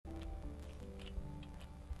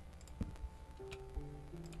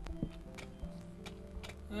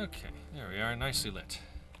Okay, there we are, nicely lit.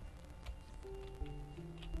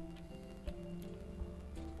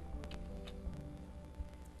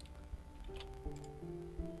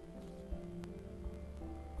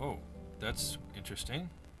 Oh, that's interesting.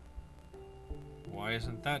 Why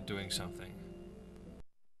isn't that doing something?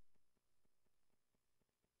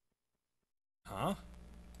 Huh?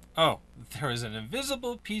 Oh, there is an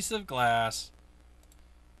invisible piece of glass.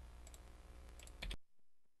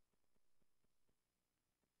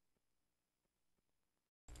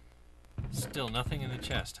 Still nothing in the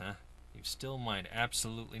chest, huh? You've still mined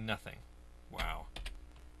absolutely nothing. Wow.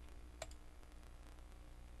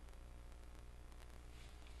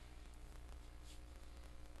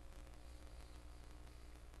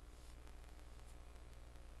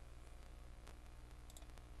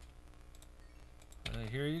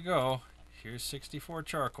 Here you go. Here's 64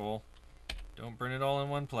 charcoal. Don't burn it all in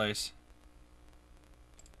one place.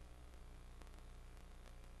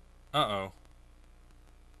 Uh-oh.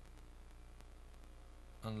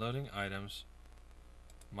 Unloading items.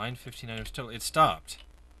 Mine 15 items total. It stopped.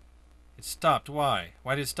 It stopped. Why?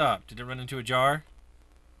 Why did it stop? Did it run into a jar?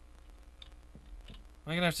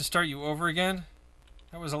 Am I gonna have to start you over again?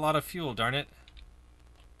 That was a lot of fuel, darn it.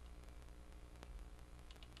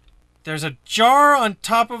 There's a jar on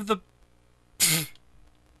top of the...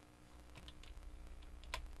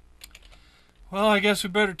 Well, I guess we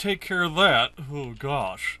better take care of that. Oh,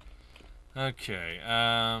 gosh. Okay,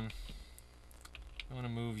 I want to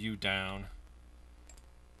move you down.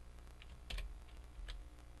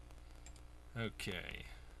 Okay.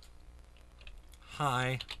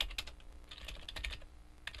 Hi.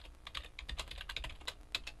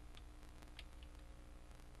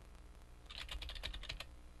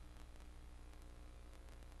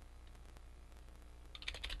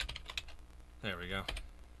 There we go.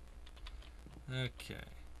 Okay.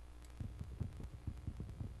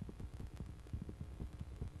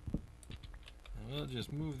 And we'll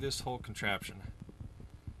just move this whole contraption.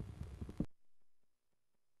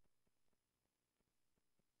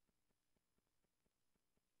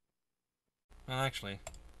 Well, actually...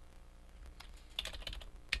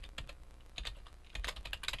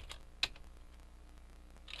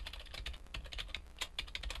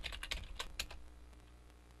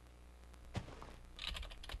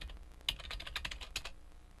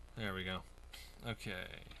 There we go. Okay.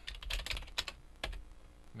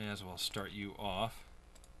 May as well start you off.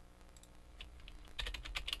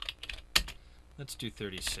 Let's do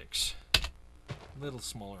 36. A little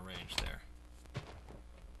smaller range there.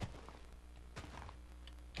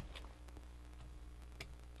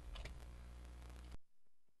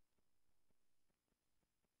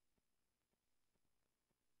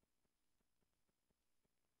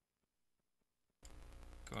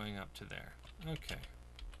 Going up to there. Okay.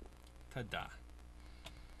 Ta-da.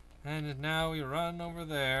 And now we run over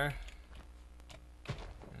there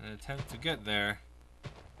and attempt to get there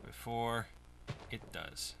before it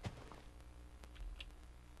does.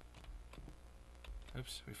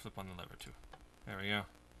 Oops, we flip on the lever too. There we go.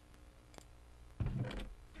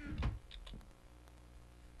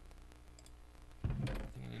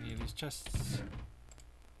 Nothing in any of these chests.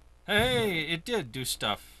 Hey, it did do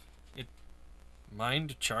stuff. It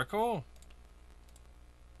mined charcoal?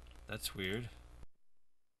 That's weird.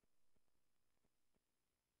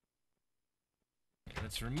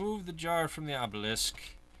 Let's remove the jar from the obelisk.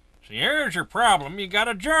 So here's your problem. You got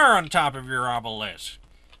a jar on top of your obelisk.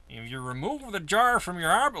 If you remove the jar from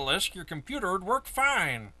your obelisk, your computer would work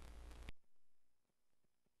fine.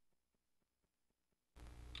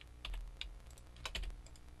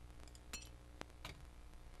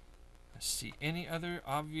 I see any other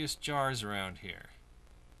obvious jars around here?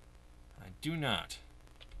 I do not.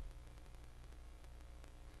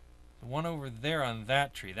 The one over there on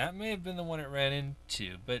that tree. That may have been the one it ran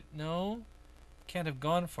into, but no. Can't have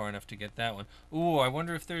gone far enough to get that one. Ooh, I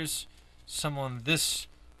wonder if there's some on this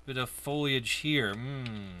bit of foliage here.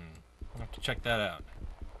 I'll have to check that out.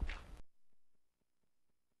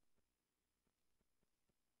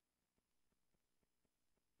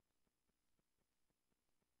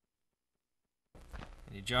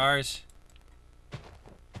 Any jars?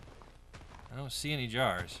 I don't see any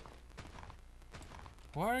jars.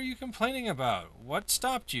 What are you complaining about? What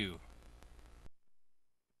stopped you?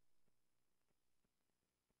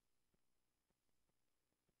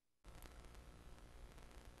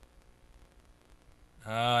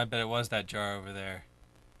 Oh, I bet it was that jar over there.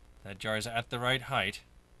 That jar is at the right height.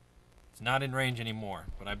 It's not in range anymore,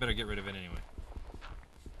 but I better get rid of it anyway.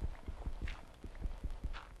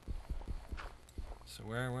 So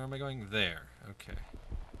where am I going? There. Okay.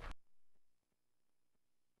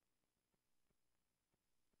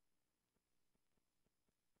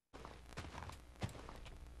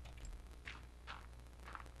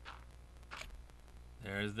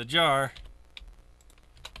 the jar.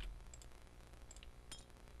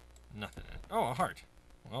 Nothing in it. Oh, a heart.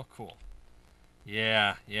 Well, cool.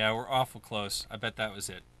 Yeah, we're awful close. I bet that was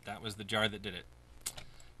it. That was the jar that did it.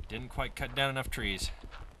 Didn't quite cut down enough trees.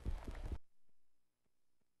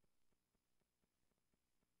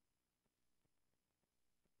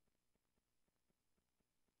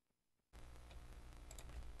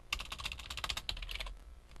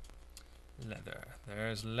 Leather.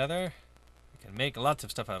 There's leather. We can make lots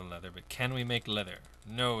of stuff out of leather, but can we make leather?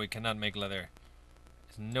 No, we cannot make leather.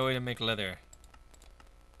 There's no way to make leather.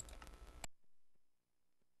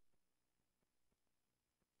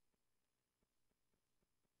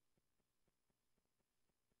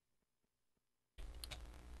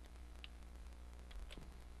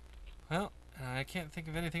 Well, I can't think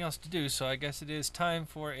of anything else to do, so I guess it is time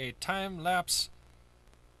for a time-lapse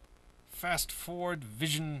fast-forward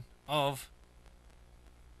vision of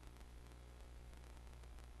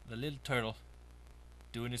the little turtle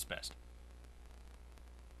doing his best.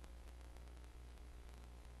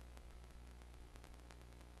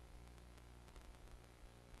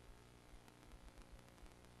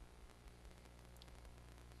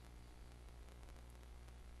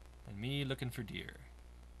 And me looking for deer.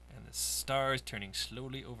 And the stars turning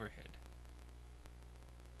slowly overhead.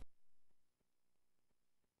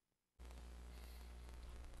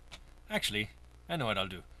 Actually, I know what I'll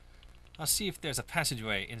do. I'll see if there's a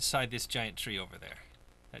passageway inside this giant tree over there.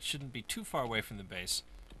 That shouldn't be too far away from the base,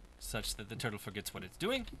 such that the turtle forgets what it's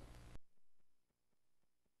doing.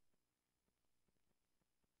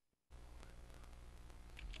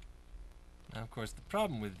 Now, of course, the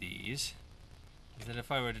problem with these is that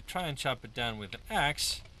if I were to try and chop it down with an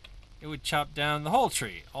axe, it would chop down the whole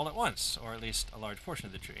tree all at once, or at least a large portion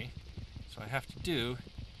of the tree. So what I have to do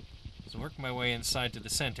is work my way inside to the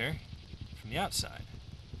center from the outside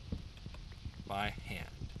by hand.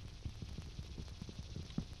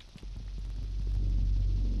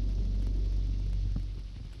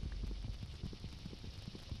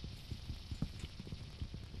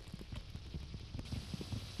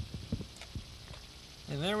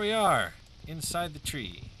 And there we are, inside the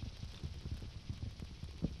tree.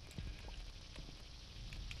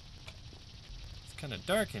 It's kind of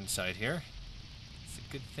dark inside here. It's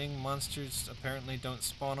a good thing monsters apparently don't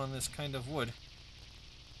spawn on this kind of wood.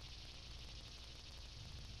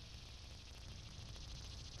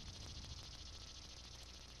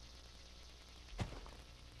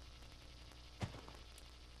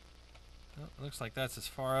 Well, it looks like that's as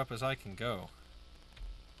far up as I can go.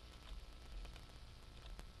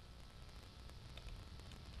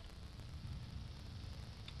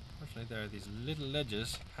 Fortunately, there are these little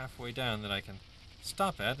ledges halfway down that I can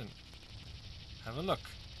stop at and have a look.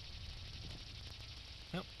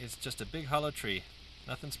 Nope, it's just a big hollow tree.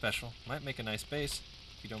 Nothing special. Might make a nice base,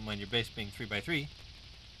 if you don't mind your base being 3x3.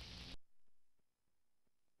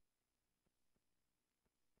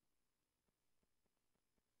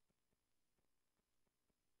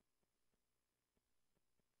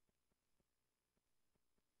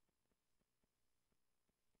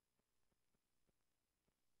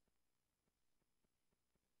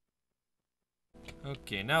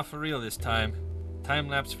 Okay, now for real this time.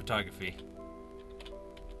 Time-lapse photography.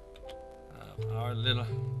 Our little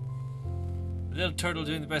turtle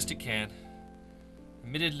doing the best it can.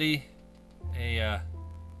 Admittedly, a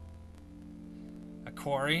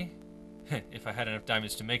quarry, if I had enough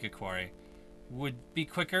diamonds to make a quarry, would be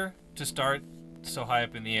quicker to start so high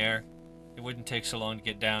up in the air. It wouldn't take so long to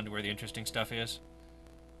get down to where the interesting stuff is.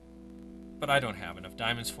 But I don't have enough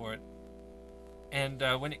diamonds for it. And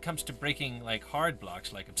when it comes to breaking like hard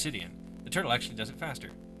blocks like obsidian, the turtle actually does it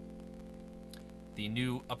faster. The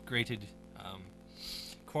new upgraded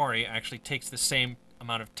quarry actually takes the same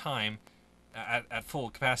amount of time, at full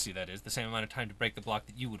capacity that is, the same amount of time to break the block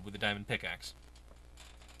that you would with a diamond pickaxe.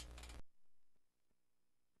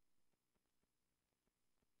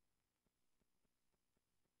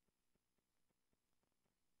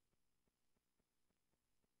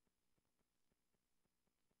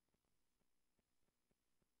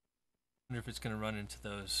 I wonder if it's going to run into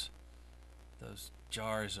those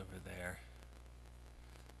jars over there.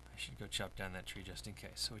 I should go chop down that tree just in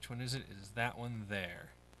case. So which one is it? It is that one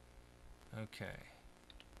there. Okay.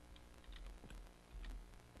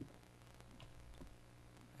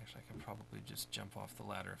 Actually, I can probably just jump off the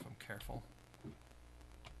ladder if I'm careful.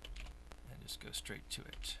 And just go straight to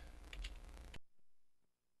it.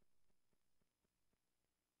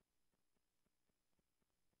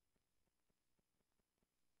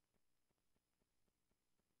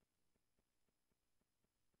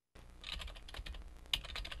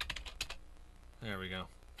 There we go.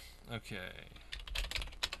 Okay.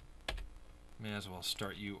 May as well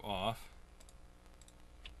start you off.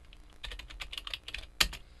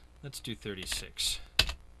 Let's do 36.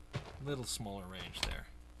 A little smaller range there.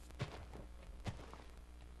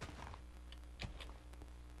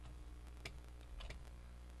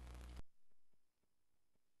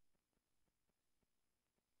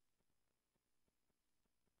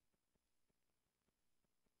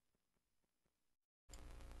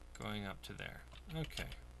 Going up to there. Okay.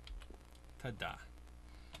 Ta-da.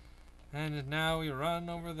 And now we run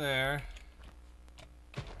over there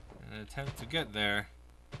and attempt to get there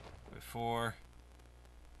before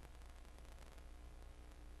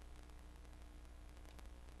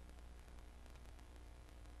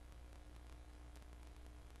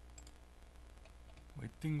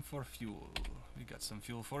waiting for fuel. We got some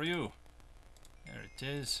fuel for you. There it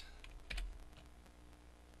is.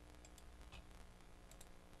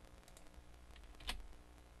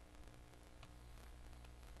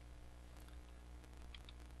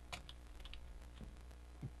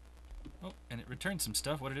 Oh, and it returned some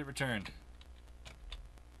stuff. What did it return?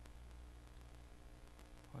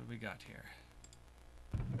 What do we got here?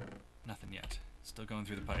 Nothing yet. Still going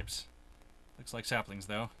through the pipes. Looks like saplings,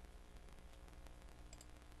 though.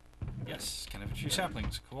 Yes, kind of a few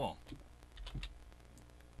saplings. Cool.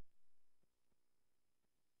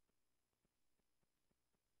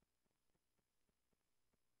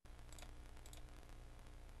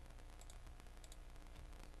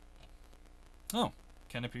 Oh,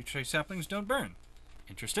 canopy tree saplings don't burn.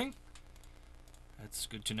 Interesting. That's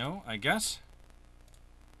good to know, I guess.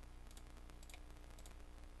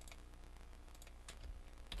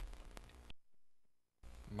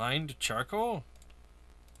 Mined charcoal?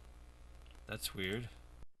 That's weird.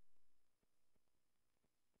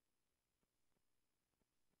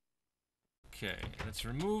 Okay, let's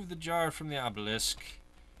remove the jar from the obelisk.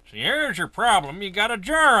 So here's your problem. You got a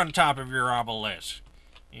jar on top of your obelisk.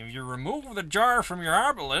 If you remove the jar from your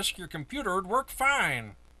obelisk, your computer would work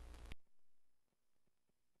fine.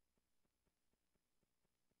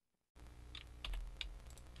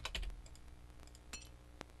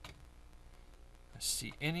 Let's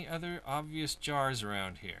see any other obvious jars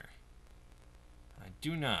around here. I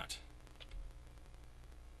do not.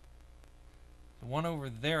 The one over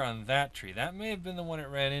there on that tree, that may have been the one it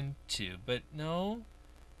ran into, but no,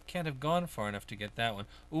 can't have gone far enough to get that one.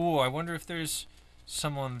 Ooh, I wonder if there's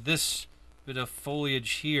some on this bit of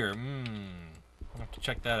foliage here. I'll have to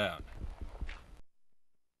check that out.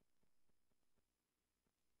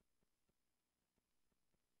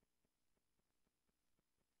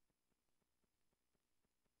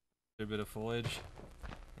 A bit of foliage.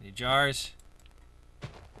 Any jars?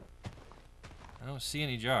 I don't see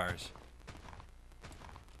any jars.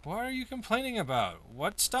 What are you complaining about?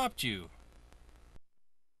 What stopped you?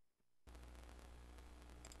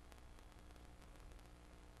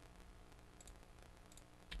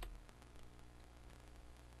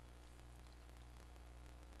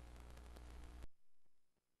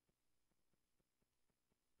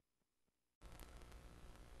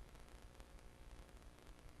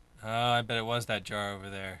 I bet it was that jar over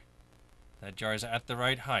there. That jar is at the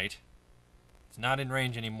right height. It's not in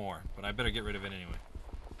range anymore, but I better get rid of it anyway.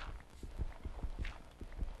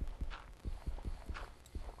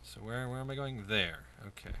 So where am I going? There.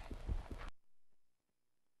 Okay.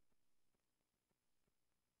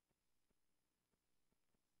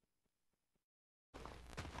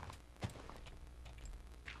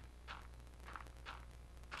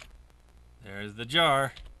 There's the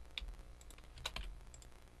jar.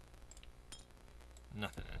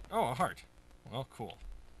 Nothing in it. Oh, a heart. Well, cool.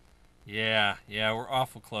 Yeah, we're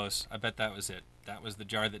awful close. I bet that was it. That was the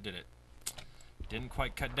jar that did it. Didn't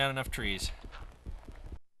quite cut down enough trees.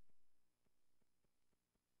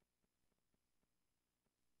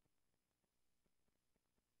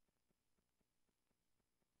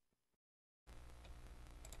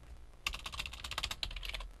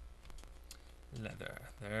 Leather.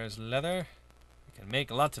 There's leather. We can make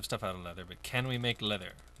lots of stuff out of leather, but can we make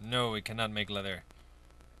leather? No, we cannot make leather.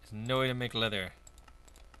 There's no way to make leather.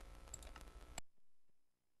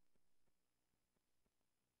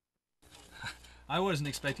 I wasn't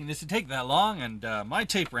expecting this to take that long, and my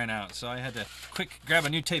tape ran out, so I had to quick grab a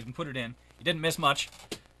new tape and put it in. You didn't miss much.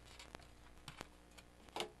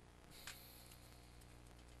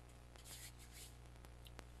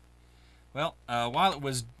 Well, while it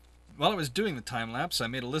was doing the time lapse, I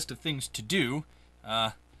made a list of things to do.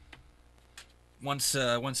 Once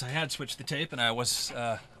I had switched the tape, and I was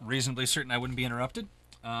reasonably certain I wouldn't be interrupted.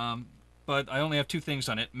 But I only have two things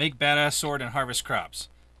on it: make badass sword and harvest crops.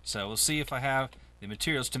 So we'll see if I have the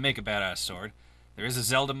materials to make a badass sword. There is a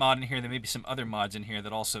Zelda mod in here. There may be some other mods in here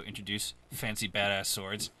that also introduce fancy badass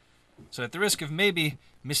swords. So at the risk of maybe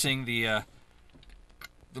missing the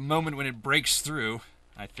moment when it breaks through,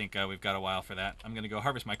 I think we've got a while for that. I'm going to go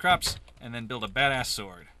harvest my crops and then build a badass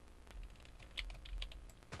sword.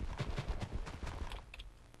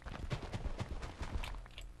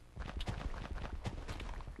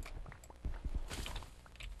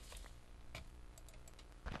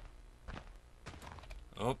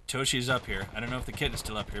 Oh, Toshi's up here. I don't know if the kitten's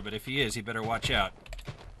still up here, but if he is, he better watch out.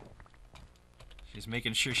 She's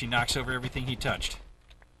making sure she knocks over everything he touched,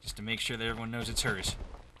 just to make sure that everyone knows it's hers.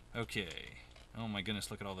 Okay. Oh my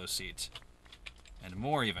goodness, look at all those seeds. And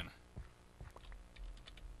more even.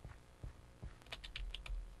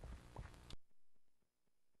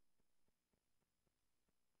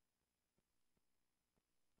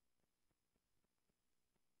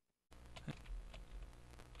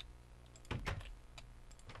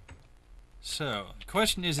 So, the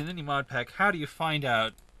question is, in any mod pack, how do you find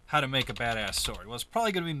out how to make a badass sword? Well, it's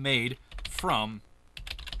probably going to be made from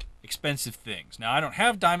expensive things. Now, I don't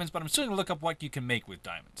have diamonds, but I'm still going to look up what you can make with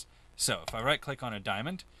diamonds. So, if I right-click on a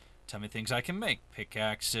diamond, tell me things I can make.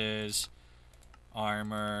 Pickaxes,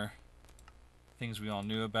 armor, things we all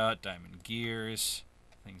knew about, diamond gears,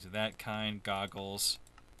 things of that kind, goggles,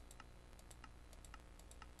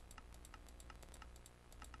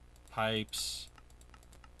 pipes.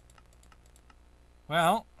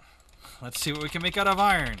 Well, let's see what we can make out of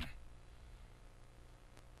iron.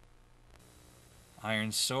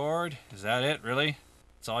 Iron sword. Is that it, really?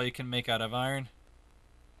 That's all you can make out of iron?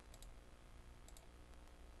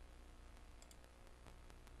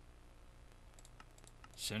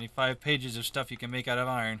 "75 pages of stuff you can make out of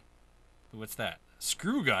iron." What's that?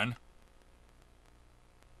 Screw gun?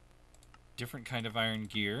 Different kind of iron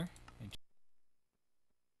gear.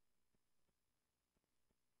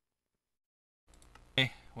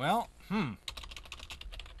 Okay, well,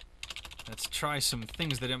 let's try some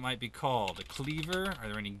things that it might be called. A cleaver. Are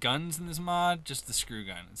there any guns in this mod? Just the screw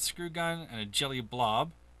gun. A screw gun and a jelly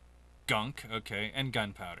blob. Gunk, okay, and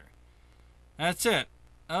gunpowder. That's it.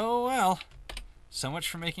 Oh well. So much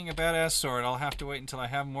for making a badass sword. I'll have to wait until I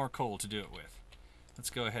have more coal to do it with. Let's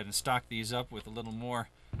go ahead and stock these up with a little more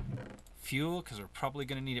fuel, because we're probably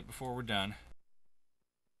going to need it before we're done.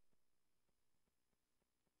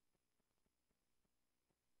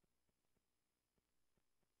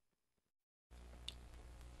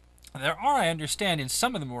 There are, I understand, in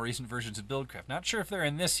some of the more recent versions of Buildcraft, not sure if they're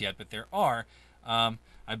in this yet, but there are,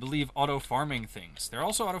 I believe, auto-farming things. There are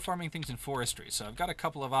also auto-farming things in forestry, so I've got a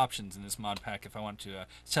couple of options in this mod pack if I want to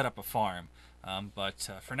set up a farm. But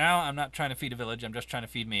for now, I'm not trying to feed a village, I'm just trying to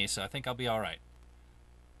feed me, so I think I'll be alright.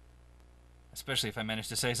 Especially if I manage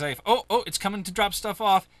to stay safe. Oh, it's coming to drop stuff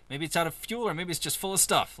off. Maybe it's out of fuel, or maybe it's just full of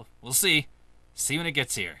stuff. We'll see. See when it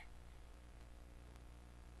gets here.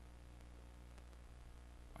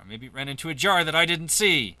 Or maybe it ran into a jar that I didn't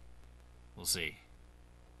see. We'll see.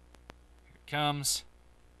 Here it comes.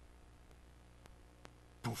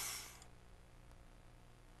 Poof.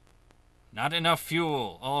 Not enough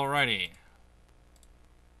fuel. Alrighty.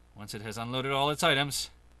 Once it has unloaded all its items.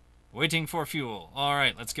 Waiting for fuel.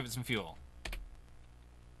 Alright, let's give it some fuel.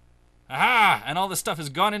 Aha! And all the stuff has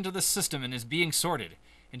gone into the system and is being sorted.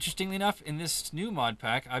 Interestingly enough, in this new mod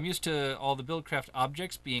pack, I'm used to all the Buildcraft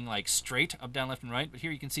objects being like straight, up, down, left, and right, but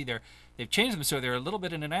here you can see they've changed them so they're a little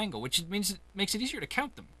bit in an angle, which means it makes it easier to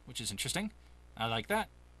count them, which is interesting. I like that.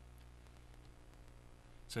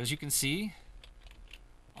 So as you can see,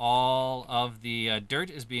 all of the dirt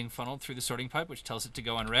is being funneled through the sorting pipe, which tells it to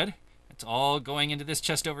go on red. It's all going into this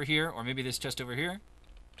chest over here, or maybe this chest over here.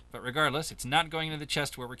 But regardless, it's not going into the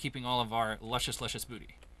chest where we're keeping all of our luscious, luscious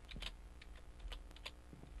booty.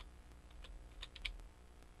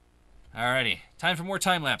 Alrighty, time for more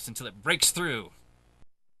time-lapse until it breaks through.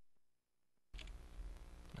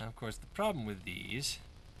 Now, of course, the problem with these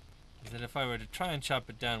is that if I were to try and chop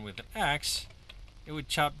it down with an axe, it would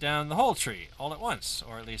chop down the whole tree all at once,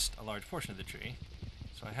 or at least a large portion of the tree.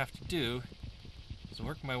 So what I have to do is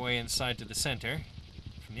work my way inside to the center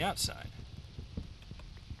from the outside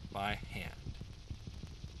by hand.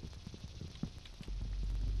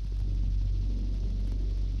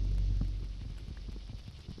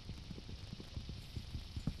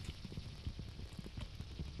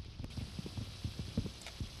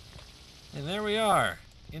 And there we are,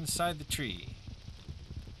 inside the tree.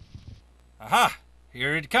 Aha!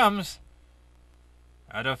 Here it comes!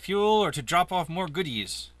 Out of fuel or to drop off more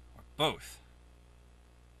goodies, or both.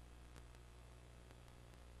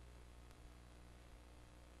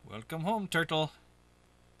 Welcome home, turtle.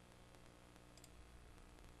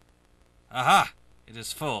 Aha! It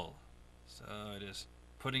is full. So it is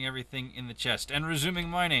putting everything in the chest and resuming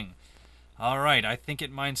mining. Alright, I think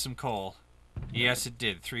it mined some coal. Yes, it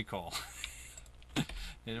did. 3 coal.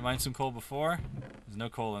 Did it mine some coal before? There's no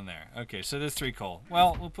coal in there. Okay, so there's 3 coal.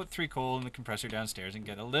 Well, we'll put 3 coal in the compressor downstairs and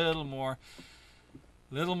get a little more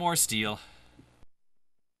steel.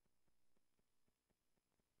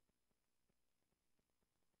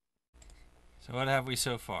 So what have we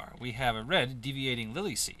so far? We have a red deviating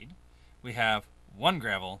lily seed. We have 1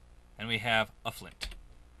 gravel, and we have a flint.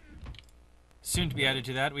 Soon to be added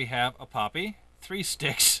to that, we have a poppy, 3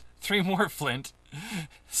 sticks, 3 more flint,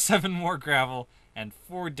 7 more gravel, and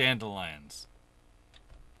 4 dandelions.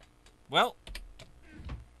 Well,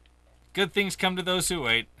 good things come to those who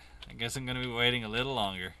wait. I guess I'm going to be waiting a little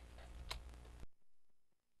longer.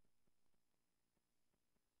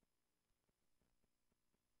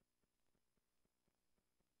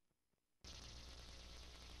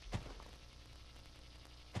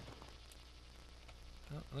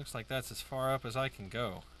 Well, looks like that's as far up as I can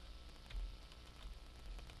go.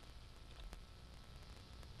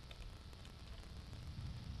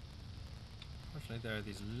 Fortunately, there are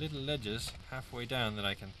these little ledges halfway down that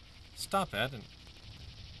I can stop at and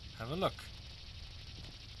have a look.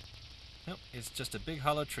 Nope, it's just a big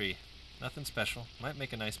hollow tree. Nothing special. Might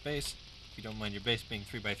make a nice base, if you don't mind your base being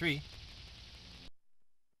 3x3.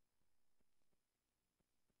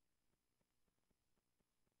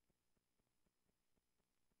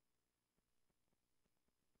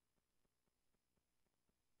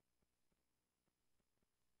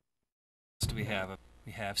 What do we have?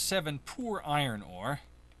 We have 7 poor iron ore.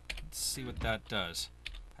 Let's see what that does.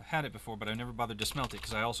 I've had it before, but I never bothered to smelt it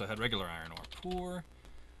because I also had regular iron ore. Poor.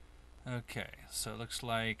 Okay, so it looks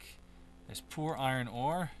like there's poor iron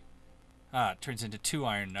ore. Ah, it turns into 2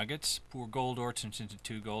 iron nuggets. Poor gold ore turns into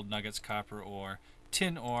 2 gold nuggets, copper ore,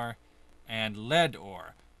 tin ore, and lead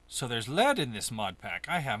ore. So there's lead in this mod pack.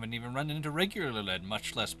 I haven't even run into regular lead,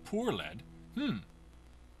 much less poor lead. I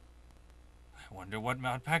wonder what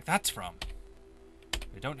mod pack that's from.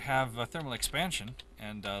 They don't have thermal expansion,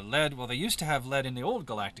 and lead, well, they used to have lead in the old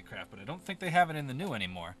Galactic Craft, but I don't think they have it in the new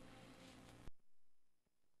anymore.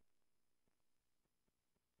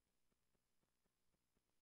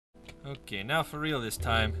 Okay, now for real this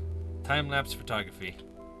time. Time-lapse photography.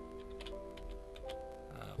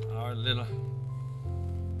 Our little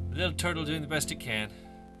turtle doing the best it can.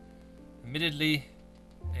 Admittedly,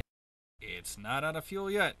 it's not out of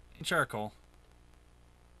fuel yet. Charcoal.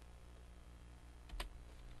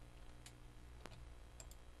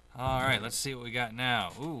 Alright, let's see what we got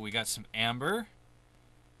now. Ooh, we got some amber.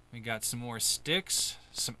 We got some more sticks,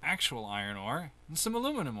 some actual iron ore, and some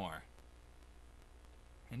aluminum ore.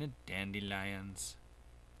 And a dandelions.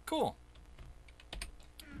 Cool.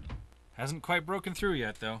 Hasn't quite broken through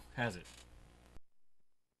yet, though, has it?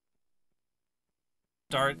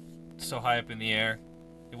 Start so high up in the air,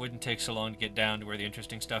 it wouldn't take so long to get down to where the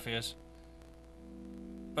interesting stuff is.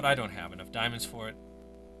 But I don't have enough diamonds for it.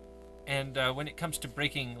 And when it comes to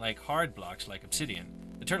breaking like hard blocks like obsidian,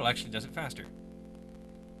 the turtle actually does it faster.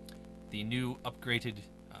 The new upgraded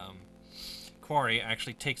quarry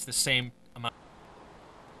actually takes the same amount.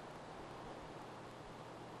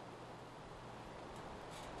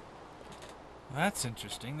 Well, that's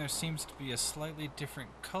interesting. There seems to be a slightly different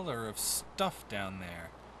color of stuff down there.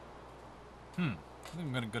 I think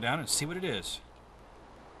I'm going to go down and see what it is.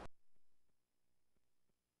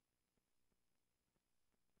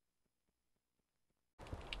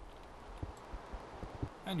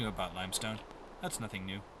 I knew about limestone. That's nothing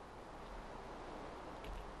new.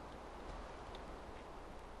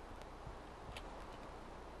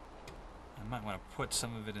 I might want to put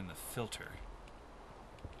some of it in the filter.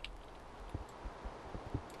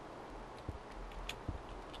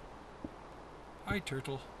 Hi,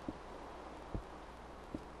 turtle.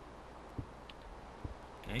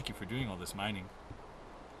 Thank you for doing all this mining.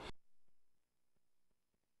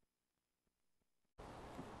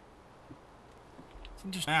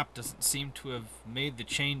 This map doesn't seem to have made the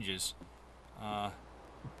changes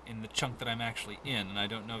in the chunk that I'm actually in, and I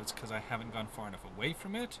don't know if it's because I haven't gone far enough away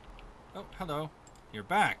from it. Oh, hello. You're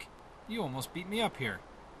back. You almost beat me up here.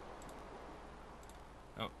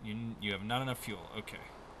 Oh, you have not enough fuel. Okay.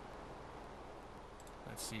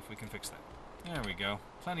 Let's see if we can fix that. There we go.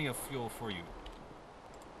 Plenty of fuel for you.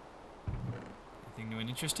 Anything new and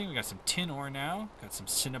interesting? We got some tin ore now. Got some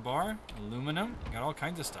cinnabar, aluminum. Got all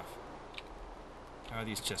kinds of stuff. How are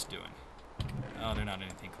these chests doing? Oh, they're not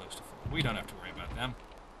anything close to full. We don't have to worry about them.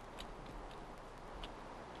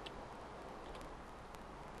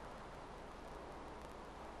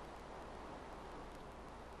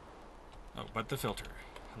 Oh, but the filter.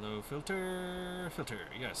 Hello, filter. Filter,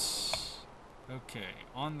 yes. Okay,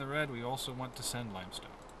 on the red we also want to send limestone.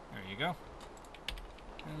 There you go.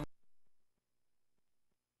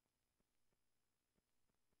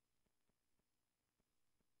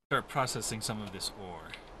 Start processing some of this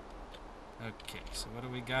ore. Okay, so what do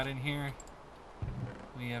we got in here?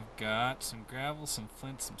 We have got some gravel, some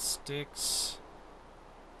flint, some sticks,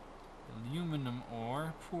 aluminum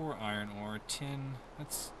ore, poor iron ore, tin.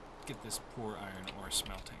 Let's get this poor iron ore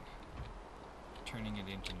smelting. Turning it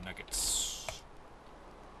into nuggets.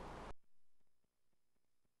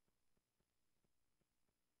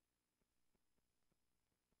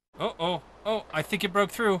 Oh, I think it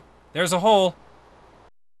broke through. There's a hole.